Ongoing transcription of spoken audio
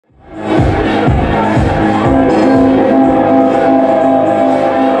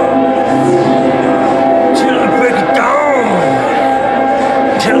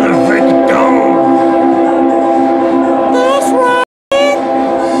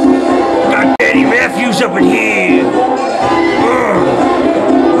Matthews up in here.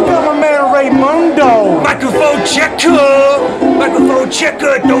 We got my man Raymundo. Microphone checker. Microphone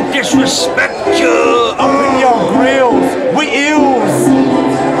checker. Don't disrespect you. Up in your grills. We ills.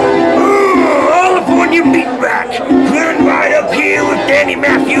 All up on your meat rack. Grilling right up here with Danny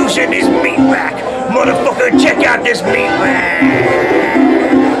Matthews and his meat rack. Motherfucker, check out this meat rack.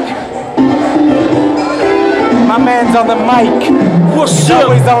 My man's on the mic. What's up?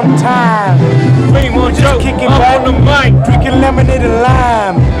 Always on time. Raymond Just Joe, kicking up back, on the mic. drinking lemonade and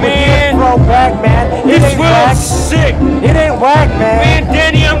lime. Man. Throwback, man. It This ain't world's whack. sick. It ain't whack, man. Man,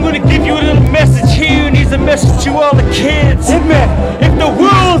 Danny, I'm gonna give you a little message here, and it's a message to all the kids. Hit me. If the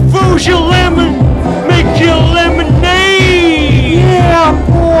world throws you lemon, make your lemonade. Yeah,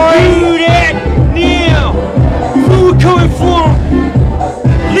 boy. Do that now. Food coming from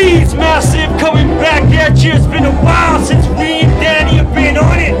Leeds, massive, coming back at you. It's been a while since we and Danny have been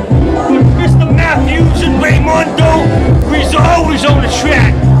on it. But Mr. Matthews and Raymundo, we's always on the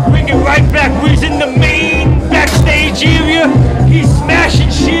track. Bring it right back. We's in the main backstage area. He's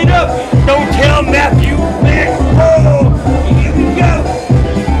smashing shit up. Don't tell Matthew, man. Oh, here we go.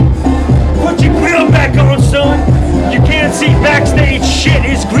 Put your grill back on, son. You can't see backstage shit.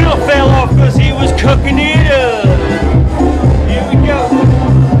 His grill fell off because he was cooking it up. Here we go.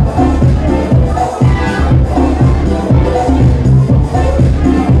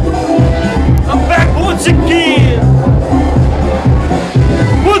 I'm back once again.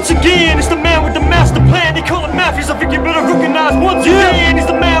 Once again, it's the man with the master plan. They call him Matthews. I think you better recognize. Once again, he's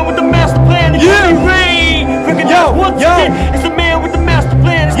the man with the master plan. They call me Ray. Recognize once again, it's the man with the master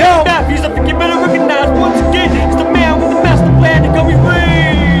plan. It's the Matthews. I think you better recognize. Once again, it's the man with the master plan. They call me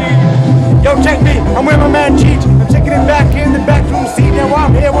Ray. Yo, check me. I'm with my man Cheech. I'm taking it back in the back room seat. Now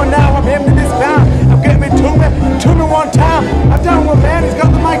I'm here one now. I'm him to this time. I'm getting me to me one time. I'm down with man. He's got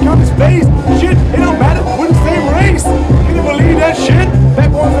the mic on his face. Shit, it don't matter. We're the same race. Can you believe that shit?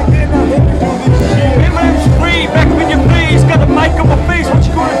 Back boys like that now. They can do this shit. Man, my name's Free. Back up in your face. Got the mic on my face. What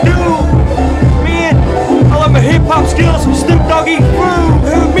you gonna do? Man, I love my hip hop skills from Snoop Doggy through.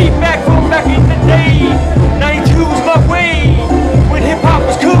 Heard me back from back in the day. 92 was my way. When hip hop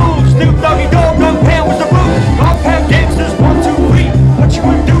was cool. Snoop Doggy Dogg, Dog Pound was the root. Dog Pound gangsters, 1, 2, 3. What you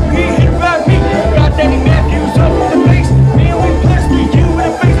gonna do? He hit about me. Got Danny Matthews up in the face. Man, we blistered you in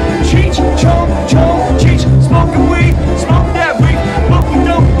the face. Cheech, chong, chong, Cheech. Smoking weed, smoke that weed. But we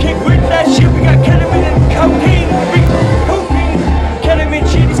don't kick with that shit. We got ketamine and cocaine. Cocaine, ketamine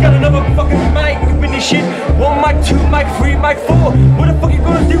shit. He's got another fucking mic up in this shit. 1 mic, 2 mic, 3 mic, 4. What the fuck you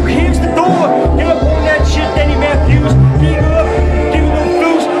gonna do? Here's the door. Get up on that shit, Danny Matthews. Get up, give him them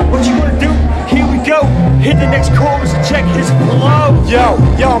fools. What you gonna do? Here we go. Hit the next chorus and check his flow. Yo,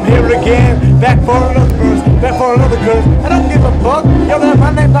 I'm here again. Back for another verse. Back for another curse. I don't give a fuck. Yo, that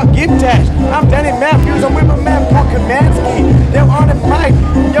my name's not Gift Dash. I'm Danny Matthews. I'm with my man Paul Kamansky. Yo, on the mic.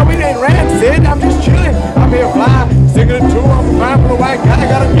 Yo, it ain't rancid. I'm just chilling. I'm here fly. Singing it too. I'm fine for the white guy. I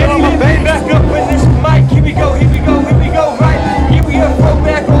got a get on my face. Back up in this mic. Here we go. Here we go. Here we go. Right. Here we go.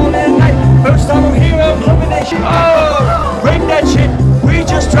 Throwback all in the night. First time I'm here. I'm loving that shit. Oh, break that shit. We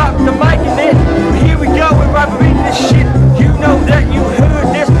just dropped the mic in it. Here we go, we're rapping this shit. You know that you heard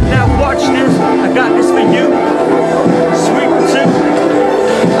this. Now watch this. I got this for you. Sweet too.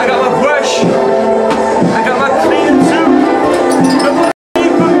 I got my brush. I got my cleaner too. No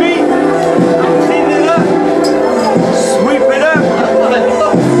clean for me. I'm cleaning it up. Sweep it up.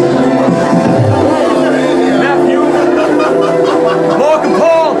 Matthew. Mark and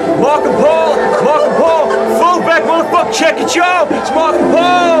Paul. Mark and Paul. Mark and Paul. Throwback, motherfucker. Check it, y'all. It's Mark and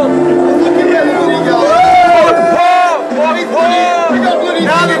Paul.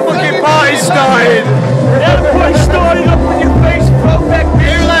 Now the fucking party started. Now the party started up in your face, Throwback,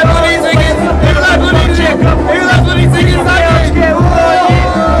 bitch.